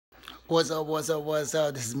What's up, what's up, what's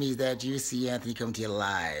up? This is me, that you see Anthony coming to you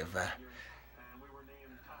live.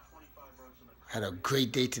 Had a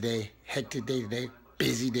great day today, hectic day today,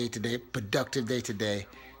 busy day today, productive day today.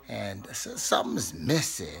 And something's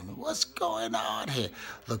missing. What's going on here?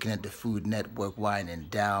 Looking at the Food Network, winding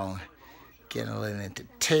down, getting a little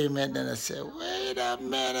entertainment. And I said, wait a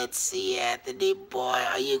minute, see Anthony, boy,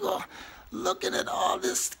 are you going looking at all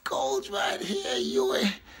this gold right here?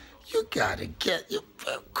 You gotta get your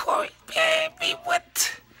Corey, baby.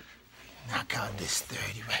 What? Knock out this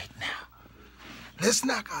 30 right now. Let's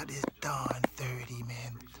knock out this darn 30,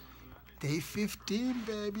 man. Day 15,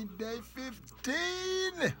 baby. Day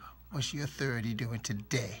 15. What's your 30 doing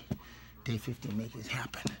today? Day 15, make it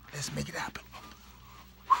happen. Let's make it happen.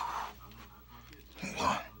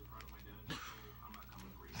 One.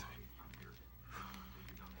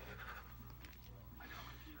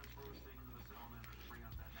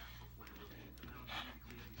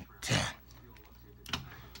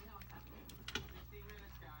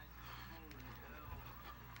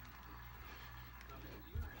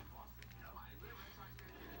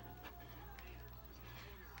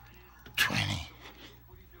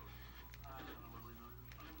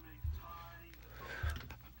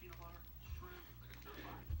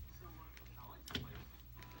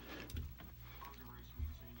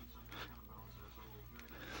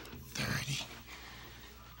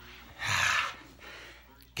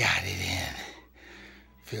 Got it in.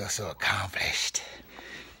 Feel so accomplished.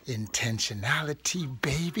 Intentionality,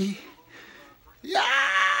 baby. Yeah!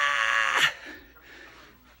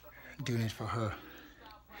 Doing it for her.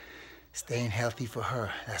 Staying healthy for her.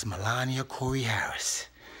 That's Melania Corey Harris.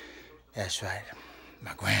 That's right.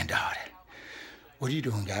 My granddaughter. What are you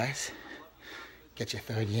doing, guys? Get your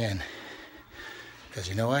 30 in. Because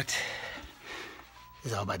you know what?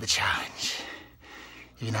 It's all about the challenge.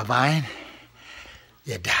 If you're not buying,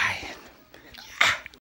 you die.